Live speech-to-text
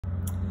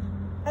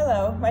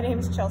Hello, my name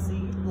is Chelsea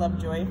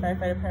Lovejoy,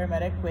 firefighter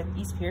paramedic with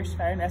East Pierce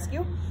Fire and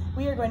Rescue.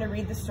 We are going to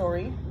read the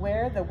story,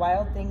 Where the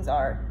Wild Things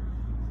Are.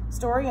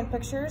 Story and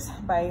pictures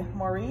by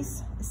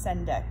Maurice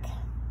Sendak.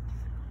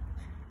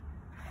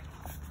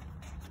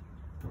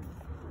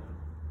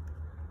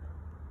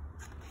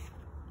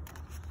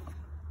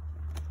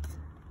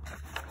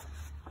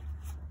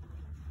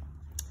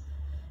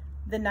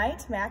 The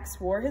night Max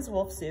wore his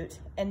wolf suit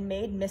and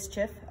made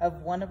mischief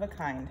of one of a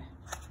kind.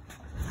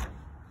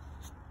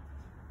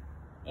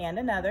 And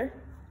another.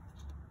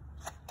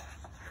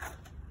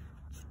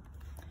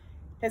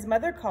 His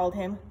mother called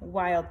him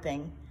Wild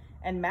Thing,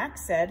 and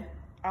Max said,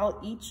 "I'll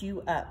eat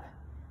you up."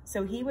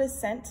 So he was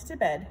sent to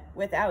bed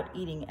without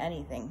eating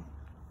anything.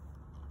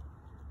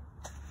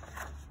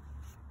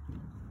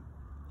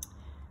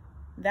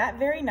 That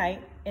very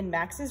night, in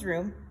Max's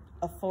room,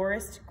 a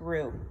forest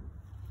grew.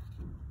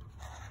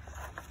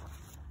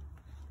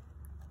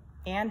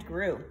 And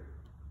grew.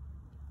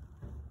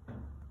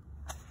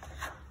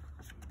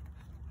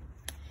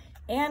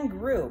 And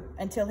grew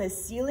until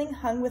his ceiling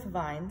hung with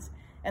vines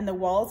and the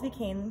walls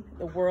became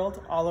the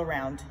world all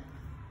around.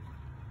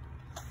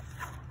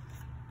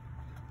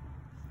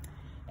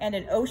 And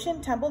an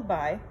ocean tumbled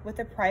by with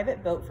a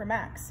private boat for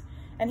Max,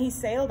 and he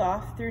sailed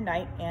off through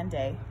night and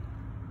day.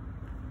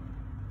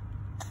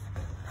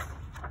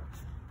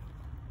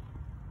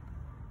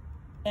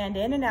 And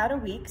in and out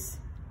of weeks,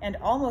 and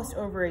almost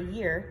over a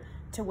year,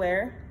 to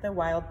where the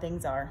wild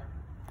things are.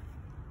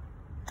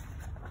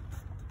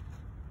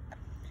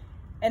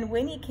 And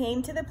when he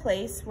came to the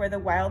place where the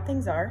wild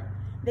things are,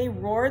 they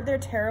roared their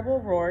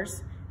terrible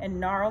roars and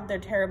gnarled their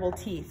terrible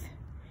teeth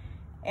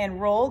and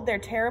rolled their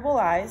terrible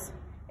eyes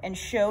and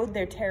showed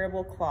their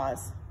terrible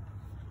claws.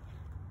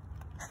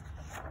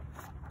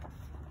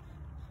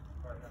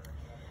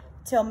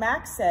 Till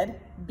Max said,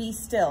 "Be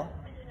still,"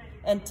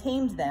 and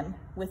tamed them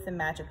with the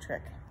magic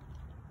trick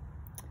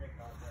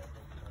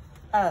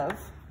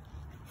of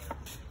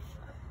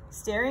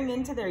staring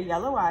into their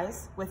yellow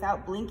eyes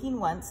without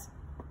blinking once,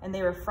 and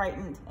they were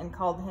frightened and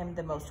called him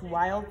the most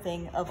wild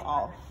thing of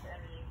all.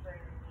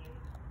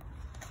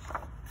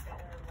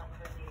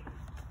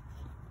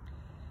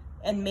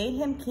 And made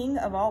him king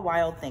of all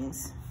wild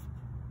things.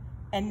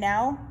 And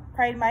now,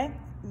 cried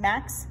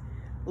Max,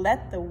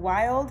 let the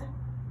wild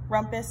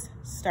rumpus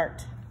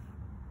start.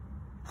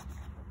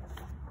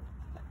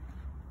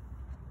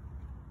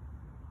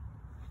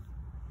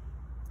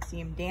 See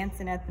him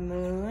dancing at the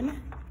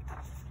moon,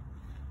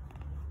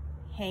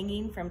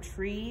 hanging from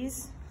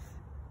trees.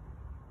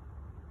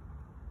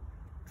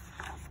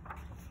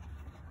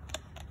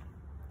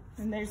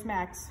 And there's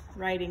Max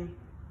riding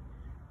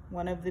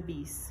one of the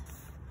beasts.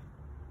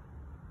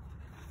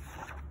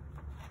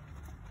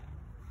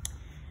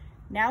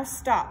 Now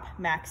stop,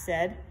 Max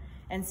said,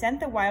 and sent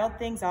the wild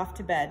things off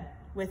to bed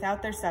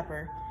without their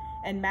supper.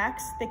 And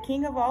Max, the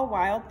king of all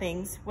wild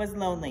things, was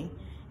lonely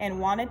and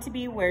wanted to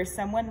be where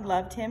someone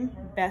loved him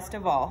best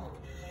of all.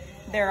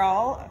 They're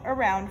all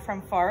around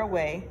from far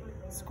away,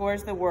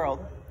 scores the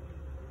world.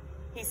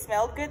 He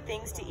smelled good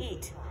things to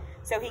eat,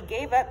 so he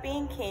gave up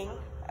being king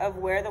of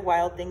where the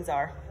wild things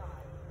are.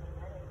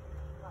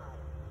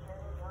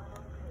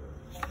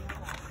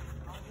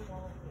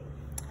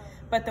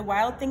 But the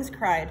wild things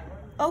cried,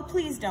 "Oh,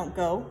 please don't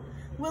go.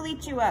 We'll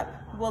eat you up.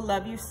 We'll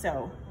love you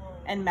so."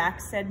 And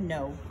Max said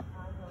no.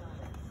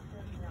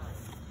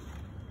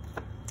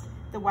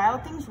 The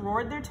wild things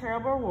roared their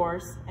terrible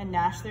roars and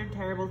gnashed their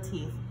terrible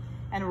teeth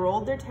and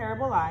rolled their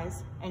terrible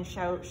eyes and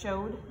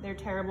showed their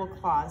terrible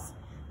claws.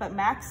 But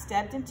Max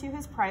stepped into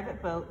his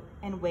private boat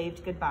and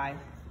waved goodbye.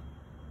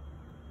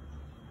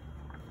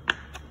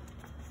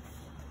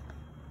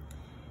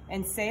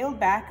 And sailed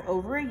back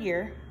over a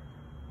year,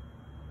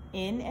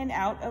 in and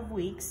out of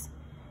weeks,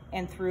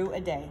 and through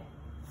a day.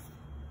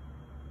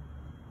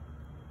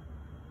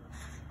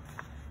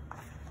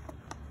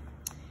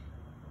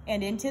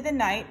 And into the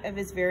night of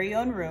his very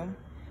own room,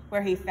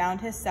 where he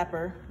found his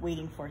supper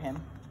waiting for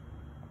him.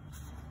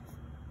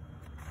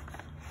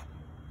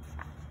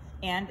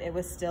 And it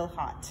was still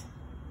hot.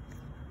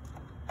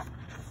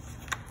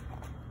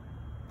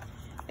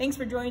 Thanks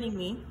for joining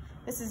me.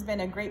 This has been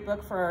a great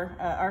book for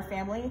our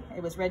family.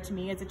 It was read to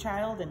me as a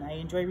child, and I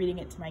enjoy reading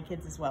it to my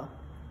kids as well.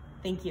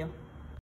 Thank you.